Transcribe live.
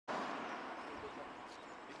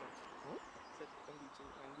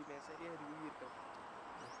geen ruw hier.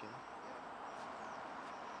 Oké.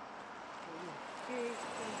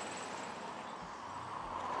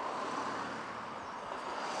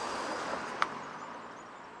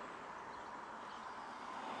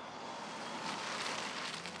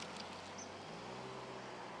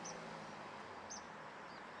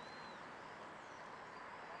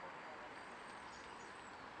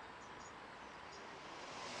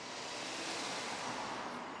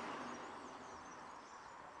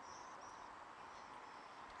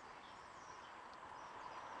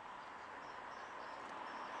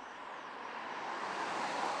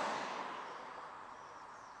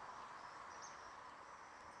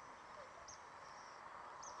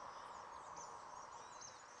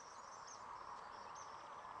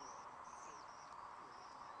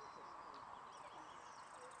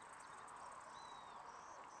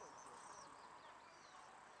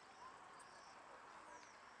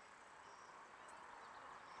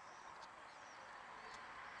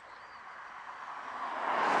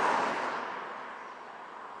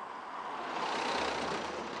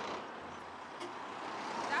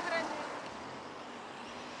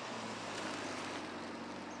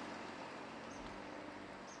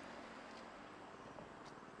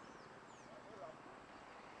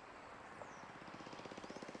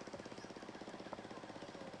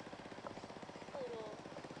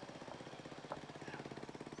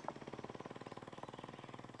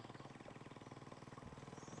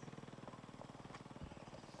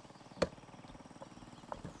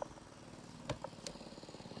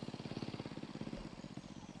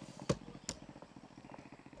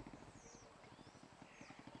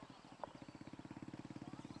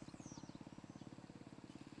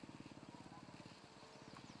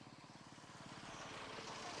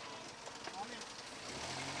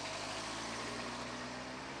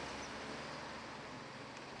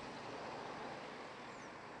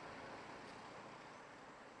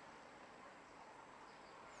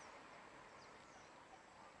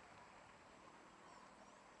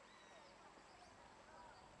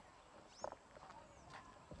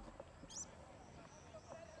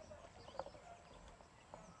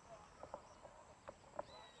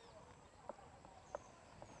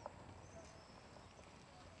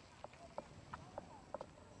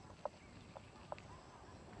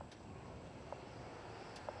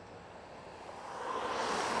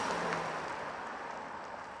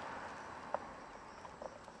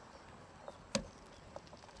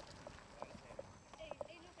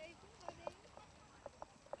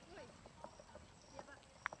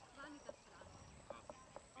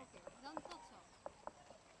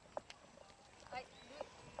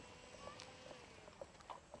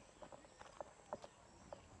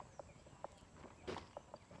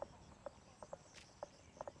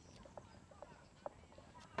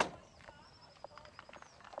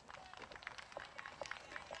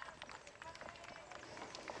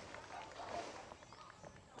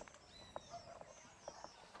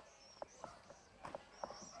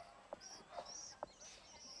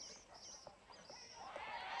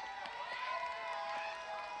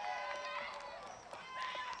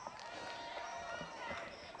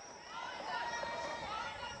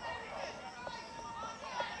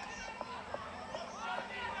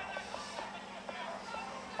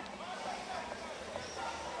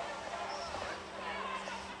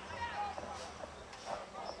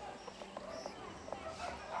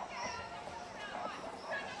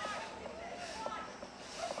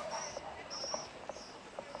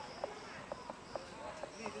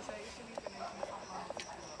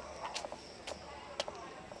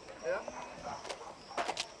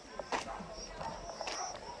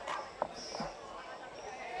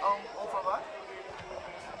 Over wat?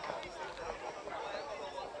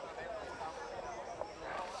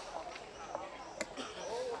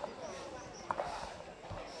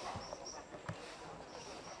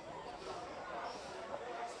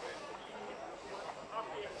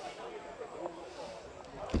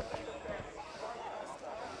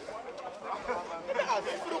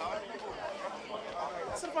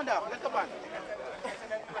 Wat is er vandaag? Let op aan.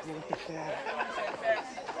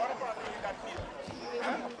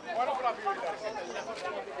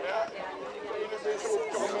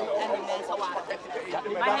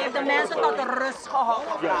 Maar heeft de mensen tot rust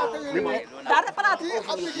gehouden. Daar praat ik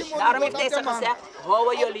over niet. Daarom heeft deze gezegd,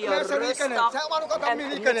 houden jullie rustig en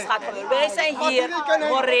niets gaat gebeuren. Wij zijn hier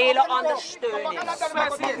morele ondersteuning.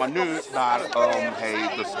 Maar nu, daar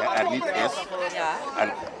hij dus er niet is,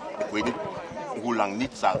 en ik weet niet hoe lang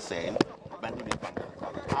niet zal zijn, bent u niet bang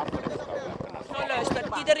dat nou,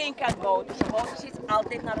 luister, iedereen kent Bouterse. Bouterse is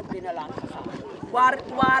altijd naar het binnenland gegaan.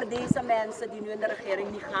 Waar deze mensen die nu in de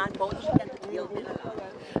regering niet gaan, Bouterse kent het heel binnenland.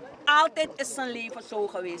 altijd is zijn leven zo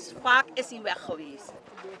geweest. Vaak is hij weg geweest.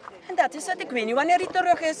 En dat is het. Ik weet niet wanneer hij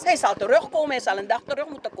terug is. Hij zal terugkomen, hij zal een dag terug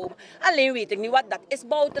moeten komen. Alleen weet ik niet wat dat is,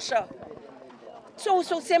 Bouterse. Zo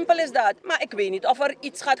simpel is dat. Maar ik weet niet of er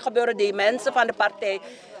iets gaat gebeuren. Die mensen van de partij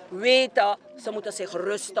weten, ze moeten zich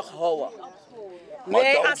rustig houden. Maar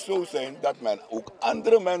het kan ook zo zijn dat men ook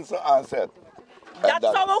andere mensen aanzet.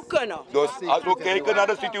 Dat zou ook kunnen. Dus als we kijken naar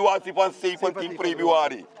de situatie van 17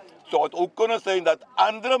 februari, zou het ook kunnen zijn dat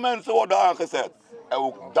andere mensen worden aangezet. En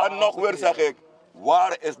ook dan nog weer zeg ik,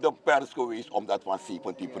 waar is de pers geweest om dat van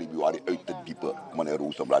 17 februari uit te diepen, meneer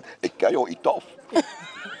Rozenblad? Ik ken jou niet tof.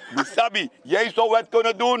 Bisabi, jij zou het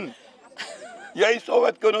kunnen doen. Jij zou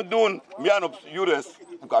het kunnen doen. Mian op Juris.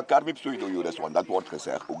 Ik kan niet zo doen, Juris, want dat wordt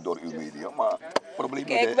gezegd, ook door uw media. Maar het probleem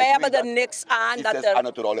is... Kijk, wij hebben er niks aan dat er aan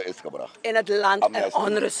het rollen is gebracht. In het land er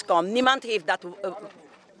onrust komt. Niemand heeft dat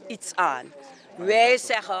iets aan. Wij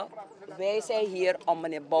zeggen, wij zijn hier om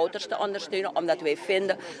meneer Bouterse te ondersteunen, omdat wij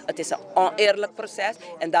vinden het is een oneerlijk proces.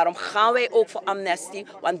 En daarom gaan wij ook voor amnestie,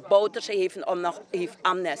 want Bouterse heeft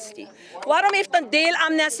amnestie. Waarom heeft een deel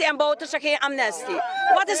amnestie en Bouterse geen amnestie?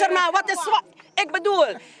 Wat is er nou? Ik bedoel,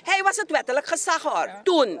 hij was het wettelijk gezag hoor,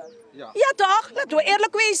 toen. Ja toch? Laten we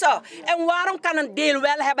eerlijk wezen. En waarom kan een deel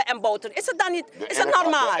wel hebben en Bouterse? Is het dan niet? Is het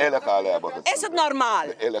normaal? De illegale hebben gezegd. Is het normaal?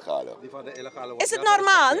 De illegale. Is het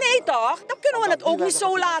normaal? Nee toch? Dan kunnen we het ook niet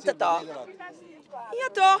zo laten toch? Ja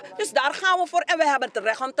toch? Dus daar gaan we voor en we hebben het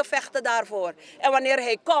recht om te vechten daarvoor. En wanneer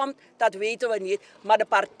hij komt, dat weten we niet. Maar de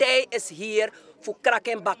partij is hier voor krak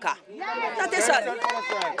en bakka. Dat is het.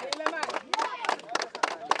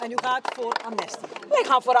 En u gaat voor amnestie? Wij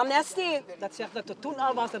gaan voor amnestie. Dat zegt dat het toen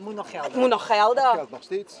al was, dat moet nog gelden. Het moet nog gelden. Het geldt nog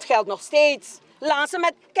steeds. Het geldt nog steeds.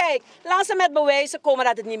 Laat ze met bewijzen komen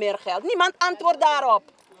dat het niet meer geldt. Niemand antwoordt daarop.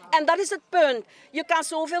 En dat is het punt. Je kan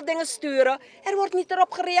zoveel dingen sturen. Er wordt niet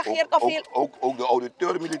erop gereageerd. Ook de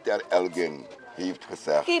auditeur militair Elgin heeft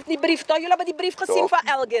gezegd. Geef die brief toch? Jullie hebben die brief gezien van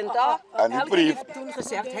Elgin toch? En die Elgin brief... heeft toen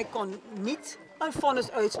gezegd, hij kon niet een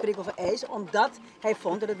vonnis uitspreken of eisen, omdat hij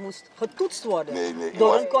vond dat het moest getoetst worden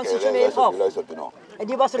door een constitutioneel hof. Luistert u nog. En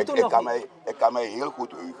die was er toen nog niet. Ik kan mij heel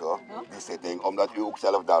goed heugen, die zitting, omdat u ook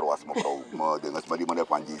zelf daar was, mevrouw, met die meneer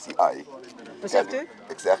van GCI. Wat zegt u?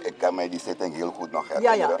 Ik zeg, ik kan mij die zitting heel goed nog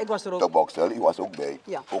herinneren. Ja, ik was er ook. De Boksel, u was ook bij.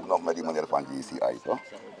 Ja. Ook nog met die meneer van GCI, toch?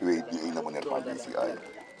 U weet, die ene meneer van GCI.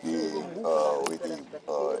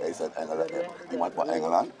 Hij is uit Engeland, iemand van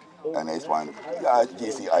Engeland. En hij is van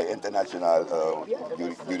GCI, International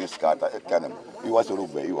Juristcata, ik ken hem. U was er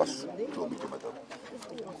ook bij, u was zo'n beetje met hem.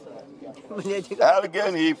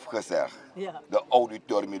 Elgin heeft gezegd, de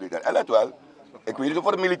auditeur militair. En let wel, ik weet niet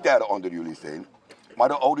of er militairen onder jullie zijn, maar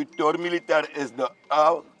de auditeur militair is de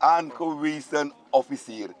aangewezen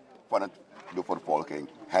officier van de vervolging,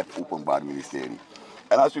 het Openbaar Ministerie.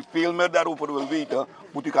 En als u veel meer daarover wil weten,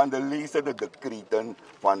 moet u gaan lezen de decreten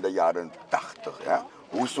van de jaren 80. Ja?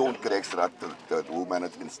 Hoe zo'n krijgsraad, hoe men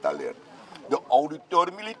het installeert. De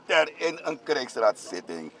auditeur militair in een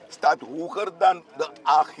krijgsraadzitting staat hoger dan de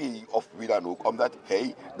AG of wie dan ook, omdat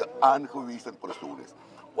hij de aangewezen persoon is.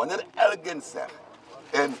 Wanneer Elgin zegt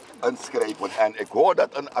in een schrijven, en ik hoor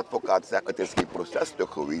dat een advocaat zegt, het is geen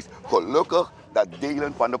processtuk geweest. Gelukkig dat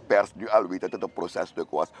delen van de pers nu al weten dat het een processtuk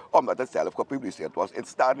was, omdat het zelf gepubliceerd was in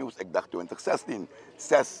Star News, ik dacht 2016.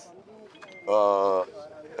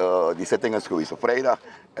 Die zitting is geweest op vrijdag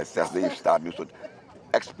en 6 heeft Star News het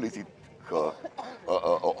expliciet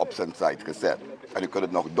op zijn site gezet. En u kunt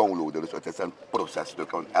het nog downloaden, dus het is een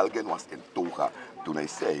processtuk. Want Elgin was in Toga toen hij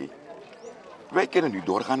zei, wij kunnen nu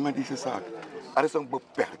doorgaan met deze zaak. Er is een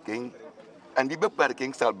beperking en die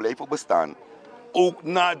beperking zal blijven bestaan. Ook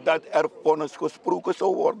nadat er vonnis gesproken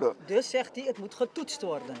zou worden. Dus zegt hij, het moet getoetst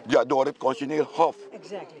worden. Ja, door het constitutioneel hof.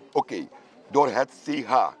 Exactly. Oké, door het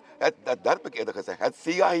CH. Dat heb ik eerder gezegd. Het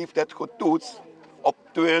CH heeft het getoetst op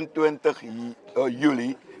 22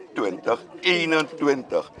 juli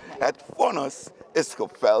 2021. Het vonnis is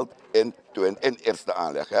geveld in eerste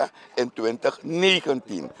aanleg, hè, in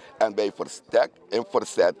 2019 en bij verstek en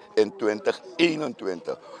verzet in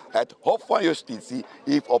 2021. Het Hof van Justitie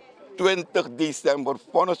heeft op 20 december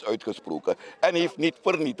vonnis uitgesproken en heeft niet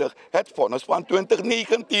vernietigd het vonnis van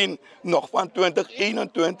 2019, nog van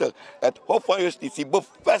 2021. Het Hof van Justitie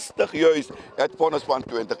bevestigt juist het vonnis van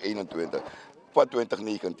 2021. Van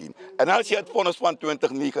 2019. En als je het vonnis van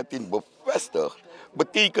 2019 bevestigt,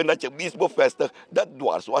 betekent dat je iets bevestigt dat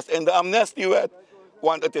dwars was in de amnestiewet.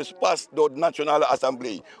 Want het is pas door de Nationale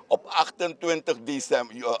Assemblée op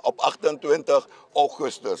 28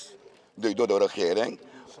 augustus door de regering,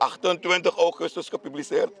 28 augustus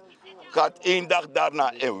gepubliceerd. gaat 1 dag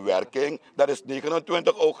daarna in werking. Dat is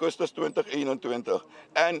 29 augustus 2021.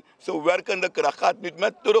 En zo'n werkende kracht gaat nu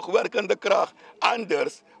met terugwerkende kracht.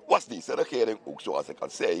 Anders was deze regering ook, zoals ik al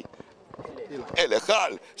zei, illegaal.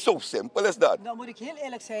 Zo simpel is dat. Nou moet ik heel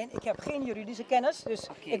eerlijk zijn, ik heb geen juridische kennis, dus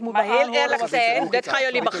ik moet Maar me heel aanhoren eerlijk wat zijn, dit gaan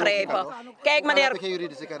jullie begrijpen. Kijk meneer,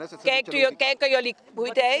 kijken jullie, hoe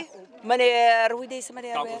heet hij? Meneer, hoe heet deze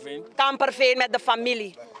meneer? Kamperveen. Kamperveen met de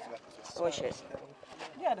familie. Zo is het.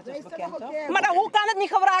 Ja, dat is bekend toch? Maar dan, hoe kan het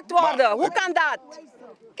niet gevraagd worden? Hoe kan dat?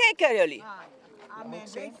 Kijken jullie.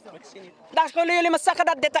 Dan zullen jullie me zeggen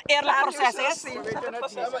dat dit een eerlijk proces is.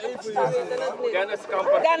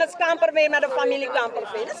 Dennis Kamperveen met de familie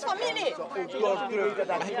Kamperveen. Dat is familie.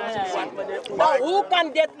 Nou, hoe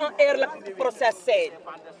kan dit een eerlijk proces zijn?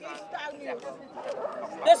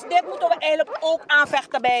 Dus dit moeten we eigenlijk ook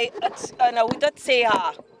aanvechten bij het, CH.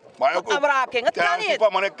 Maar ook Aanraking, het kan niet.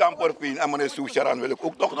 Van meneer Kamperveen en meneer Soucharan wil ik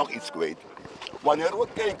ook toch nog iets kwijt. Wanneer we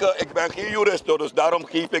kijken, ik ben geen jurist, dus daarom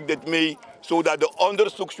geef ik dit mee, zodat de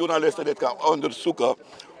onderzoeksjournalisten dit kan onderzoeken.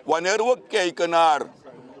 Wanneer we kijken naar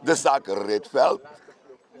de zaak Rietveld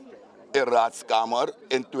in Raadskamer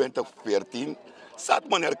in 2014, zat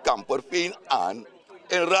meneer Kamperveen aan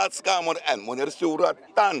in Raadskamer en meneer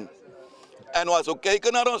Souratan. En als we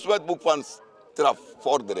kijken naar ons wetboek van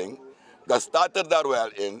strafvordering, dan staat er daar wel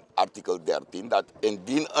in artikel 13 dat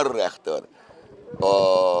indien een rechter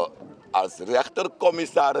als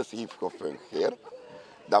rechtercommissaris heeft gefungeerd,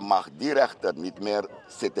 dan mag die rechter niet meer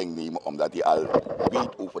zitting nemen omdat hij al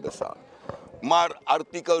weet over de zaak. Maar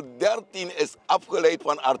artikel 13 is afgeleid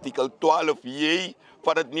van artikel 12j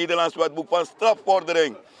van het Nederlands wetboek van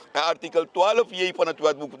strafvordering. En artikel 12j van het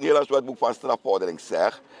Nederlands wetboek van strafvordering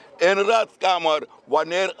zegt, in Raadskamer,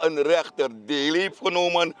 wanneer een rechter deel heeft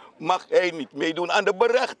genomen, mag hij niet meedoen aan de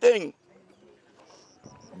berechting.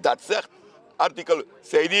 Dat zegt artikel,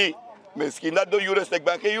 zei die, misschien dat de jurist, ik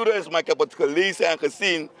ben geen jurist, maar ik heb het gelezen en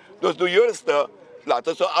gezien. Dus de juristen,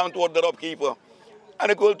 laten ze antwoord erop geven. En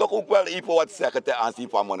ik wil toch ook wel even wat zeggen ten aanzien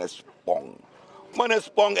van meneer Spong. Meneer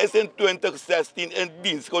Spong is in 2016 in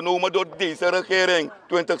dienst genomen door deze regering,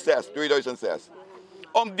 2006,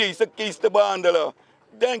 om deze case te behandelen.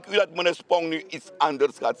 Denkt u dat meneer Spong nu iets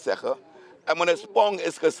anders gaat zeggen? En meneer Spong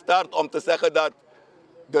is gestart om te zeggen dat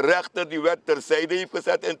de rechter die wet terzijde heeft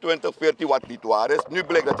gezet in 2014 wat niet waar is. Nu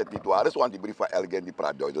blijkt dat het niet waar is, want die brief van Elgin die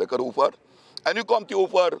praat duidelijker over. En nu komt hij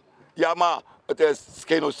over, ja maar het is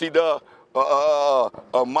genocide,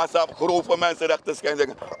 massa, grove mensenrechten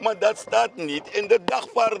schendingen. Maar dat staat niet in de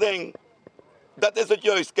dagvaarding. Dat is het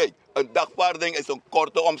juist. Kijk, een dagvaarding is een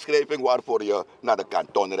korte omschrijving waarvoor je naar de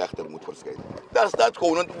kantonrechter moet verschijnen. Daar staat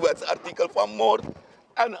gewoon een wetsartikel van moord.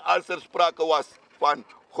 En als er sprake was van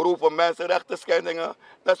grove mensenrechten schendingen,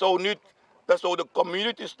 dan zou de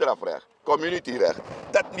communityrecht,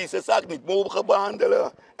 dat deze zaak niet mogen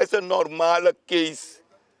behandelen. Het is een normale case.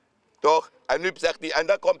 Toch? En nu zegt hij, en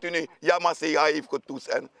dan komt u nu, ja maar CH heeft getoetst.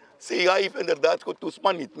 En CH heeft inderdaad getoetst,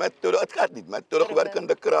 maar niet met het gaat niet met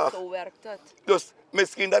terugwerkende kracht. Zo werkt het. Dus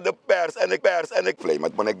misschien dat de pers en ik vlei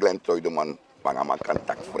met meneer Glenn Tuideman, maar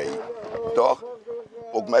contactvrij. Toch?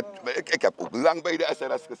 Ook ik heb ook lang bij de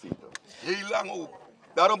SRS gezeten. Heel lang ook.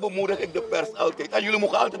 Daarom bemoedig ik de pers altijd. En jullie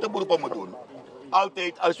mogen altijd een beroep op me doen.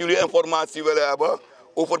 Altijd als jullie informatie willen hebben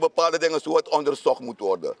over bepaalde dingen, hoe het onderzocht moet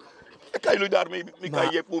worden. Ik kan jullie daarmee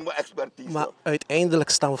mijn expertise. Maar uiteindelijk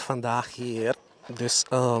staan we vandaag hier. Dus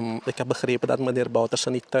ik heb begrepen dat meneer Bouterse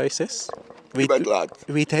niet thuis is. U bent laat.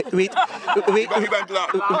 U bent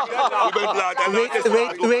laat.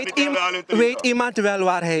 Weet iemand wel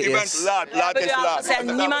waar hij is? U bent laat. Laat is laat.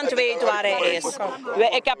 Niemand weet waar hij is.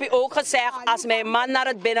 Ik heb u ook gezegd, als mijn man naar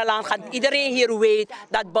het binnenland gaat, iedereen hier weet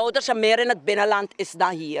dat Bouterse meer in het binnenland is dan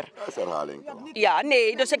hier. Dat is herhaling. Ja,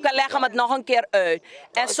 nee, dus ik leg hem het nog een keer uit.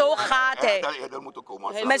 En zo gaat hij.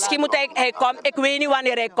 Misschien moet hij komen, ik weet niet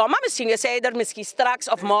wanneer hij komt, maar misschien is hij er misschien straks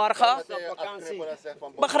of morgen.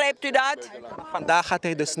 Begrijpt u dat? Vandaag gaat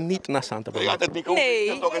hij dus niet naar Santo Boma.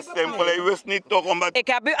 Nee. Het is toch simpel, hij wist niet toch omdat... Ik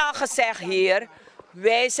heb u al gezegd hier,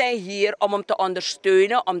 wij zijn hier om hem te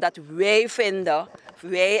ondersteunen, omdat wij vinden,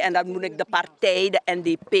 en dat moet ik de partij, de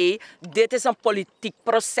NDP, dit is een politiek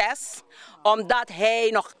proces, omdat hij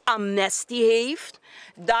nog amnestie heeft.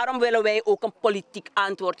 Daarom willen wij ook een politiek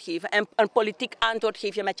antwoord geven. En een politiek antwoord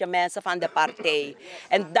geef je met je mensen van de partij.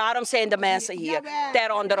 En daarom zijn de mensen hier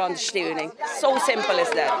ter ondersteuning. Zo simpel is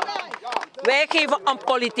dat. Wij geven een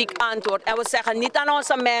politiek antwoord. En we zeggen niet aan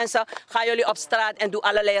onze mensen, gaan jullie op straat en doe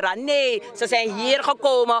allerlei raar. Nee, ze zijn hier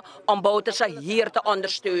gekomen om Bouterse hier te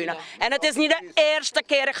ondersteunen. En het is niet de eerste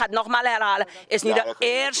keer, ik ga het nogmaals herhalen, het is niet de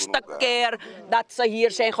eerste keer dat ze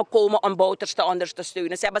hier zijn gekomen om Bouterse te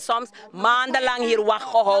ondersteunen. Ze hebben soms maandenlang hier wacht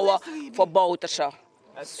gehouden voor Bouterse.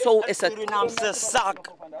 Zo is het. Surinaamse zak.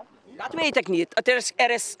 Dat weet ik niet. Er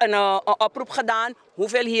is een oproep gedaan.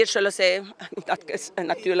 Hoeveel hier zullen zijn? Dat is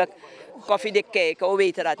natuurlijk koffiedik kijken. We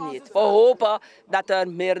weten dat niet. We hopen dat er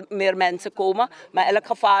meer mensen komen. Maar in elk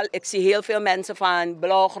geval, ik zie heel veel mensen van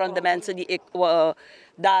blauwgroene mensen die ik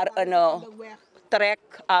daar trek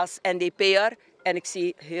als NDP'er. En ik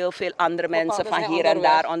zie heel veel andere mensen van hier en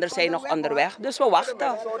daar zijn nog onderweg. Dus we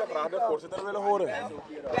wachten. Ik zou de graag de voorzitter willen horen.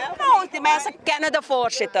 Nou, die mensen kennen de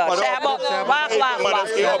voorzitter. Wacht.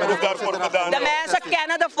 De mensen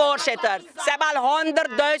kennen de voorzitter. Ze hebben al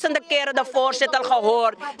honderdduizenden keren de voorzitter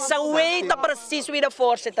gehoord. Ze weten precies wie de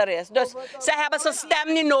voorzitter is. Dus ze hebben zijn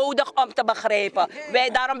stem niet nodig om te begrijpen.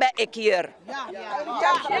 Daarom ben ik hier.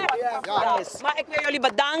 Maar ik wil jullie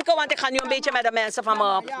bedanken, want ik ga nu een beetje met de mensen van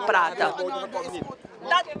me praten.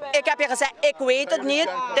 Ik heb je gezegd, ik weet het niet.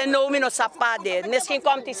 Ten nomino sapade. Misschien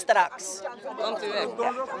komt hij straks. Komt u weg.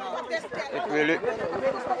 Ik wil u.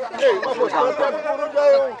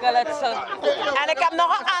 En ik heb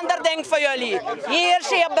nog een ander ding voor jullie. Hier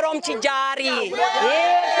zie je bromtje jari. Hier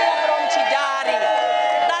zie je bromtje jari.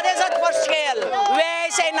 Dat is het verschil. Wij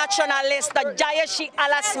zijn nationalisten. Jayashi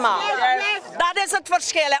alasma. Dat is het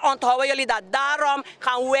verschil. En onthouden jullie dat. Daarom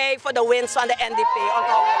gaan wij voor de winst van de NDP.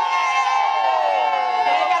 Onthouden jullie.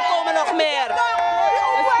 Er komen nog meer.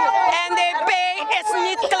 NDP is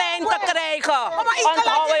niet klein te krijgen.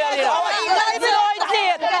 Onthouden jullie dat? Nooit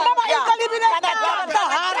niet. Dat wordt te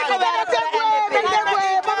hard gewerkt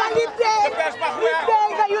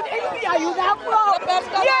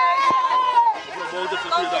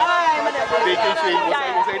voor de BTV,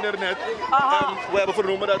 we zijn er net. We hebben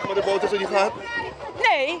vernomen dat de Bouterse niet gaat.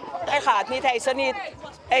 Nee, hij gaat niet. Hij is er niet.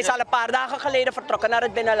 Hij is al een paar dagen geleden vertrokken naar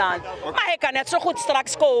het binnenland. Maar hij kan net zo goed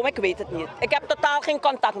straks komen, ik weet het niet. Ik heb totaal geen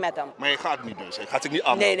contact met hem. Maar hij gaat niet dus, hij gaat zich niet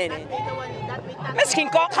aanmelden. Nee. Misschien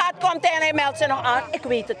komt hij en hij meldt zich nog aan, ik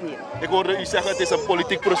weet het niet. Ik hoorde u zeggen het is een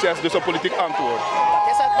politiek proces, dus een politiek antwoord.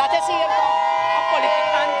 Dat is hier een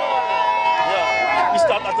politiek antwoord. Ja. U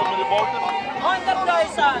staat achter meneer Bouterse.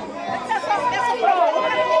 100.000. Dat is een vrouw.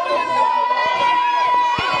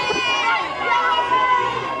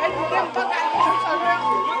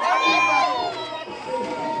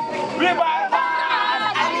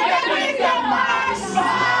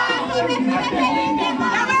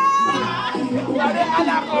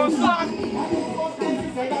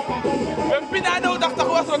 Pinano tak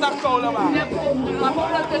takuas o tak kaula ba?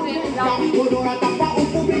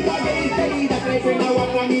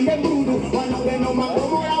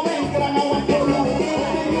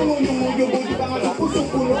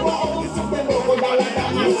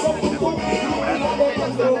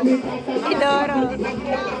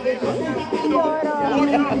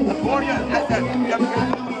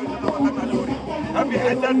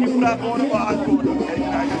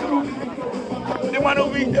 De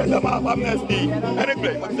man weet dat maar amnestie. En ik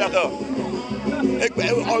blijf zeggen, ik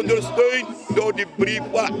ben ondersteund door die brief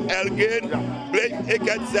van Elgin. Blijf ik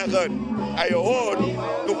het zeggen. En je hoort,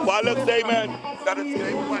 toevallig zei men dat het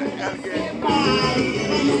schrijven van Elgin.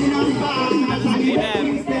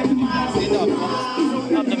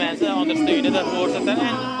 Op de mensen ondersteunen de voorzitter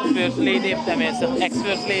en de first lady, tenminste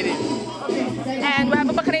ex-first lady. En we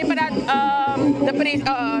hebben begrepen dat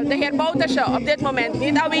de heer Bouterse op dit moment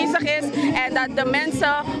niet aanwezig is en dat de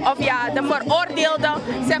mensen, of ja, de veroordeelden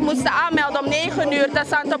zich moesten aanmelden om 9 uur te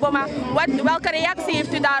Santo Boma. Welke reactie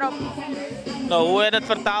heeft u daarop? Nou, hoe je het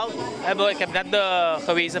vertaalt, ik heb net de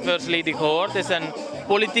gewezen first lady gehoord. Het is een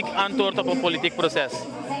politiek antwoord op een politiek proces.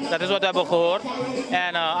 Dat is wat we hebben gehoord.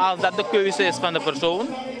 En als dat de keuze is van de persoon,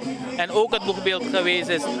 en ook het boegbeeld geweest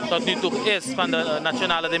is, tot nu toe is van de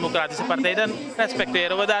Nationale Democratische Partij, dan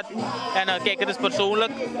respecteren we dat. En kijk, het is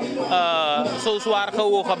persoonlijk zo zwaar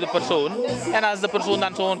gewogen op de persoon. En als de persoon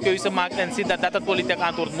dan zo'n keuze maakt en ziet dat dat het politiek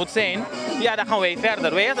antwoord moet zijn, ja, dan gaan wij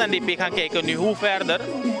verder. Wij als NDP gaan kijken nu hoe verder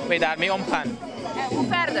wij daarmee omgaan. En hoe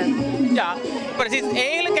verder? Ja, precies.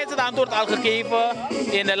 Eigenlijk is het antwoord al gegeven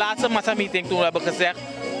in de laatste massameeting toen we hebben gezegd,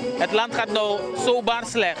 het land gaat nou zo bar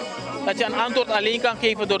slecht dat je een antwoord alleen kan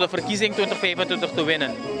geven door de verkiezing 2025 te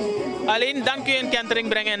winnen. Alleen dan kun je een kentering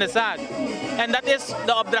brengen in de zaak. En dat is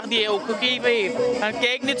de opdracht die hij ook gegeven heeft. En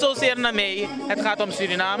kijk niet zozeer naar mij, het gaat om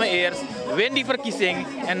Suriname eerst. Win die verkiezing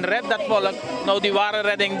en red dat volk nou die ware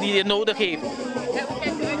redding die je nodig heeft. En hoe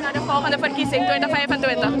kijkt u naar de volgende verkiezing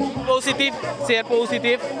 2025? Positief, zeer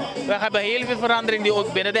positief. We hebben heel veel verandering die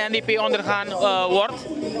ook binnen de NDP ondergaan wordt.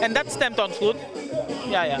 En dat stemt ons goed.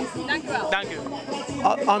 Ja, ja. Dank u wel. Dank u.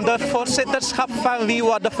 Onder voorzitterschap van wie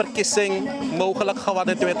wordt de verkiezing mogelijk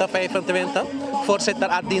geworden in 2025? Voorzitter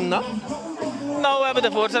Adina? Nou, we hebben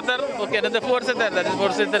de voorzitter. We kennen de voorzitter. Dat is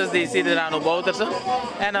voorzitter Desi Bouterse.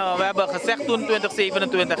 En we hebben gezegd toen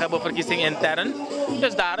 2027 hebben we verkiezing intern.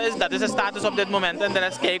 Dus dat is de status op dit moment. En de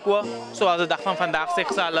rest kijken we zoals de dag van vandaag zich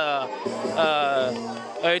zal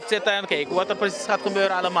uitzetten. En kijken wat er precies gaat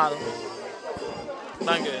gebeuren allemaal.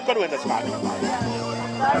 Dank u. Kunnen we in de smaak?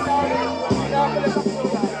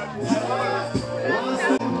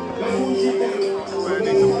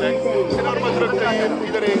 Enorme drukte hier,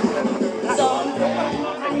 iedereen.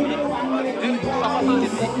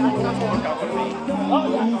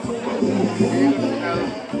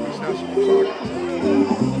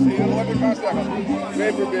 Wat ik kan zeggen,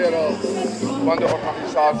 wij proberen van de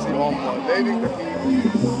organisatie om leiding te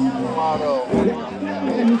geven, maar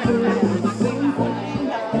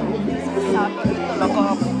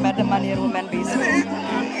met de manier hoe men bezig is.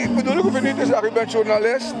 Ik bedoel, ik hoef het niet te zeggen, ik ben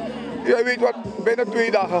journalist. Jij weet wat binnen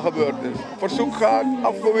 2 dagen gebeurd is. Verzoek gaat,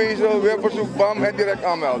 afgewezen, weer verzoek, bam en direct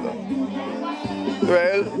aanmelden.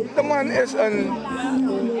 Terwijl, de man is een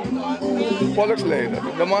volksleider.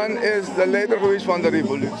 De man is de leider geweest van de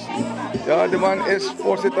revolutie. Ja, de man is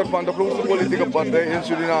voorzitter van de grootste politieke partij in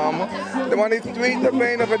Suriname. De man heeft 2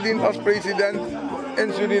 termijnen gediend als president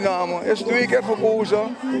in Suriname. Is 2 keer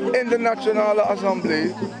gekozen in de Nationale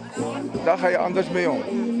Assemblée. Daar ga je anders mee om.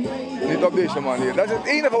 Niet op deze manier. Dat is het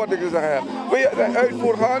enige wat ik te zeggen heb. Wil je er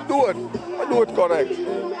uitvoer gaan? Doe het. Maar doe het correct.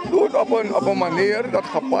 Doe het op een manier dat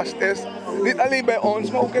gepast is. Niet alleen bij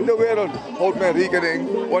ons, maar ook in de wereld. Houd men rekening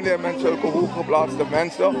wanneer men zulke hooggeplaatste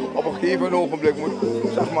mensen op een gegeven ogenblik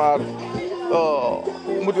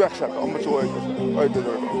moet wegzetten, om het zo uit te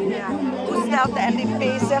drukken. Ja. Hoe stelt de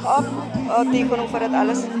NDP zich op tegenover het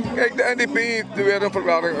alles? Kijk, de NDP heeft weer een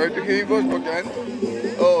verklaring uitgegeven, is bekend.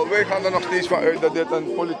 Wij gaan er nog steeds van uit dat dit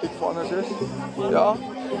een politiek vonnis is. Ja?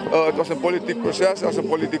 Het was een politiek proces, er is een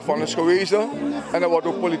politiek vonnis gewezen en er wordt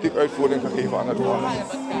ook politiek uitvoering gegeven aan het vonnis.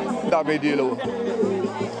 Daarmee delen we.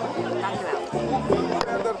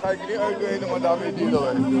 Verder ga ik niet uitweiden, maar daarmee delen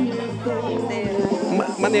wij.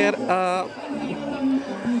 Meneer,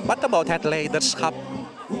 wat about het leiderschap?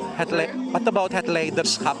 Wat about het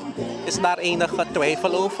leiderschap? Is daar enige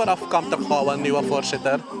twijfel over of komt er gewoon een nieuwe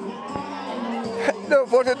voorzitter? De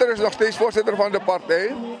voorzitter is nog steeds voorzitter van de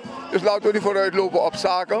partij. Dus laten we niet vooruitlopen op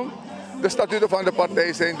zaken. De statuten van de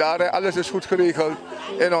partij zijn daar. Alles is goed geregeld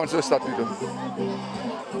in onze statuten.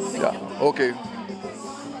 Ja, oké.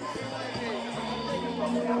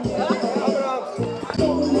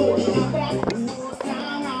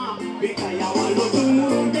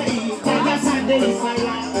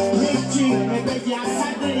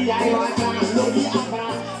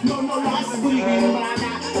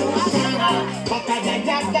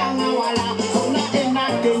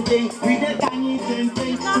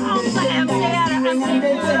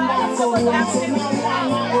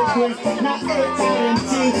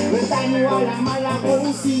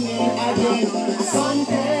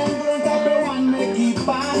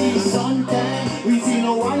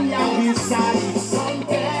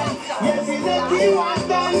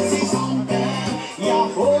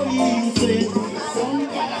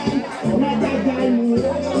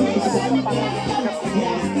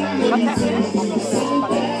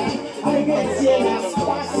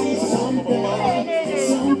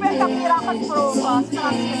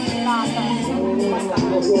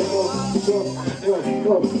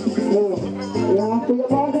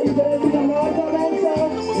 Goedemorgen iedereen, goedemorgen mensen.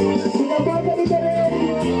 Goedemorgen iedereen.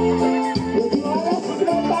 We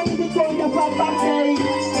waren die komen van partij.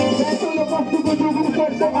 Wij zullen vast toegevoegd voor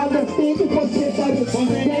de ondersteuning van voorzitter.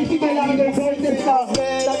 Deze belangrijke voorzitter.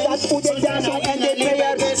 Dat moet ik daar zo en de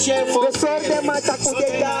leer. We zorgen maar dat moet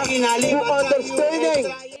ik daar voor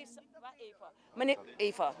ondersteuning. Meneer,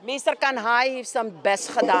 even. Meester Kanhai heeft zijn best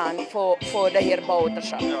gedaan voor de heer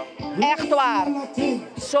Bouterse. Echt waar.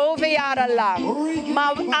 Zoveel jaren lang.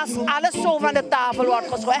 Maar als alles zo van de tafel wordt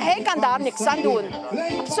geschoten, hij kan daar niks aan doen.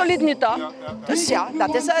 Absoluut niet, toch? Dus ja,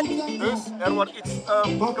 dat is het. Dus er wordt iets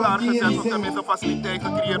klaargezet of tenminste faciliteit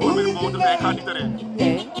gecreëerd voor meneer Bouterse. Hij gaat niet erin.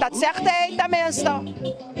 Nee, dat zegt hij tenminste.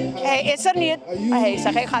 Hij is er niet. Maar hij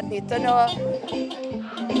zegt hij gaat niet.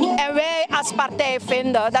 En wij als partij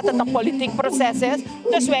vinden dat het een politiek proces is,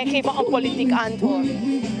 dus wij geven een politiek antwoord.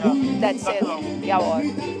 That's it. Ja hoor.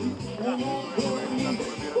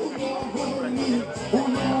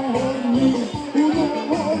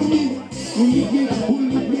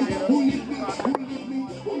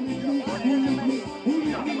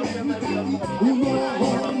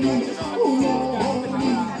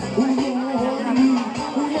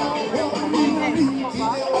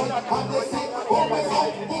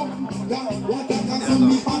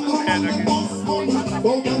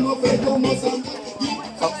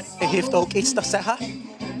 Hij heeft ook iets te zeggen?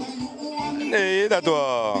 Nee, dat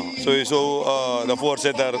we sowieso de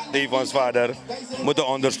voorzitter, tevens vader, moeten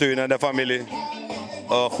ondersteunen, de familie.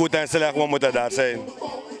 Goed en slecht, we moeten daar zijn.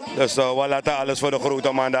 Dus we laten alles voor de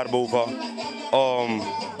grote man daarboven om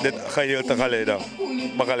dit geheel te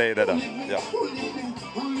begeleiden. Dan. Ja.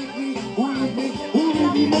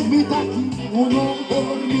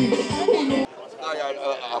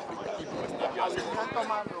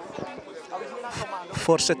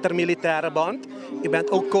 Voorzitter Militaire Bond, u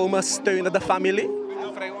bent ook komen steunen de familie?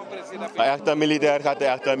 Een echte militair gaat de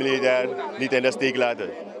echte militair niet in de steek laten.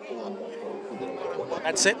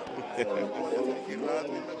 That's it.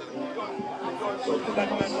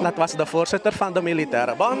 Dat was de voorzitter van de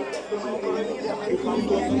Militaire Bond.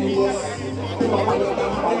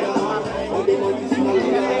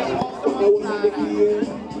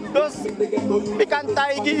 Dus ik kan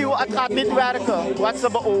tegen het gaat niet werken wat ze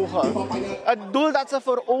beogen. Het doel dat ze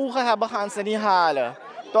voor ogen hebben gaan ze niet halen.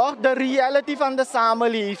 Toch? De reality van de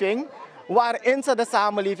samenleving, waarin ze de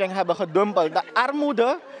samenleving hebben gedumpeld. De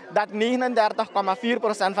armoede, dat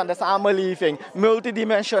 39,4% van de samenleving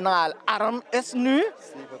multidimensionaal arm is nu.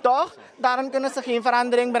 Toch? Daarom kunnen ze geen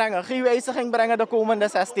verandering brengen, geen wijziging brengen de komende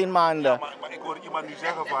 16 maanden. Ja, maar ik hoor iemand nu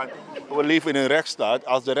zeggen van, we leven in een rechtsstaat.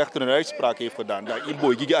 Als de rechter een uitspraak heeft gedaan, dat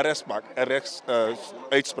een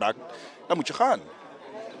rechtsuitspraak, dan moet je gaan.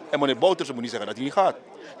 En meneer Bouterse moet niet zeggen dat hij niet gaat.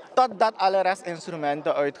 Totdat alle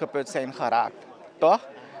restinstrumenten uitgeput zijn geraakt. Toch?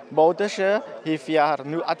 Bouterse heeft via haar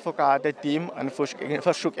nieuw advocatenteam een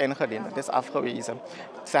verzoek ingediend. Het is afgewezen.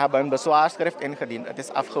 Ze hebben een bezwaarschrift ingediend. Het is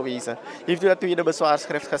afgewezen. Heeft u dat tweede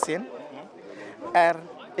bezwaarschrift gezien? Er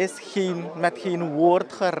is met geen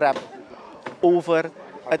woord gerept over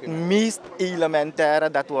het meest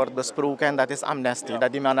elementaire dat wordt besproken en dat is amnestie.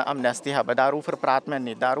 Dat die mannen amnestie hebben. Daarover praat men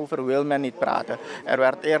niet. Daarover wil men niet praten. Er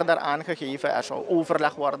werd eerder aangegeven, er zou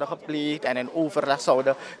overleg worden gepleegd en in overleg zou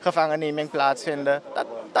de gevangenneming plaatsvinden.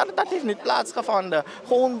 Dat heeft niet plaatsgevonden.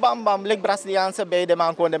 Gewoon bam bam, lik Braziliaanse beide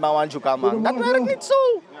man kon de man man. Dat werkt niet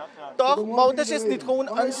zo. Toch? Bouterse is niet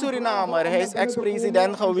gewoon een Surinamer. Hij is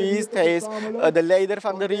ex-president geweest. Hij is de leider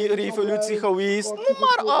van de revolutie geweest. Noem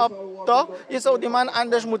maar op. Toch? Je zou die man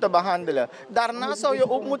anders moeten behandelen. Daarna zou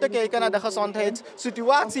je ook moeten kijken naar de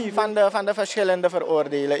gezondheidssituatie van de verschillende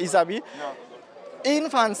veroordelen. Isabi? Eén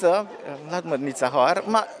van ze, laat me het niet zeggen hoor,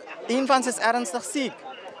 maar één van ze is ernstig ziek.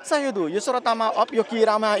 Zeg je doe, je zorgt allemaal op, je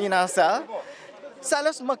kirama in haar cel.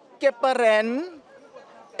 Zelfs mijn kipperen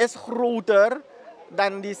is groter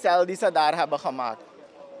dan die cel die ze daar hebben gemaakt.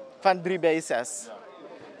 Van 3/6.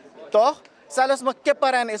 Toch? Zelfs mijn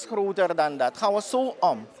kipperen is groter dan dat. Gaan we zo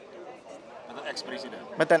om. Met een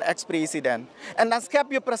ex-president. Met een ex-president. En dan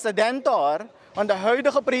schep je precedent hoor. Want de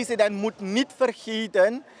huidige president moet niet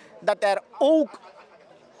vergeten dat er ook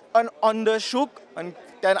een onderzoek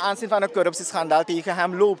ten aanzien van een corruptieschandaal tegen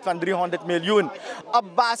hem loopt van 300 miljoen. Op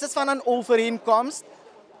basis van een overeenkomst,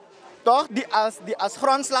 toch, die als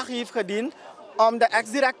grondslag heeft gediend om de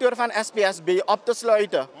ex-directeur van SPSB op te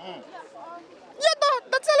sluiten. Ja toch,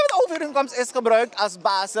 datzelfde overeenkomst is gebruikt als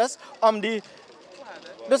basis om die...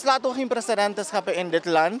 Dus laten we geen precedenten scheppen in dit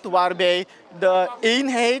land waarbij de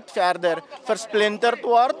eenheid verder versplinterd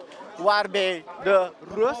wordt, waarbij de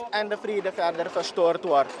rust en de vrede verder verstoord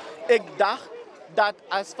wordt. Ik dacht dat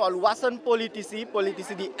als volwassen politici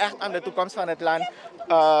die echt aan de toekomst van het land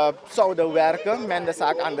zouden werken, men de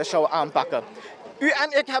zaak anders zou aanpakken. U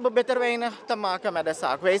en ik hebben bitter weinig te maken met de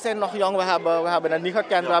zaak. Wij zijn nog jong, we hebben het niet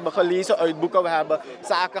gekend, we hebben gelezen uit boeken, we hebben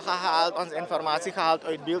zaken gehaald, onze informatie gehaald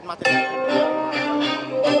uit beeldmateriaal.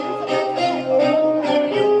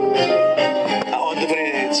 De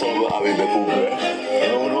vrijheid zouden we aan willen voeren.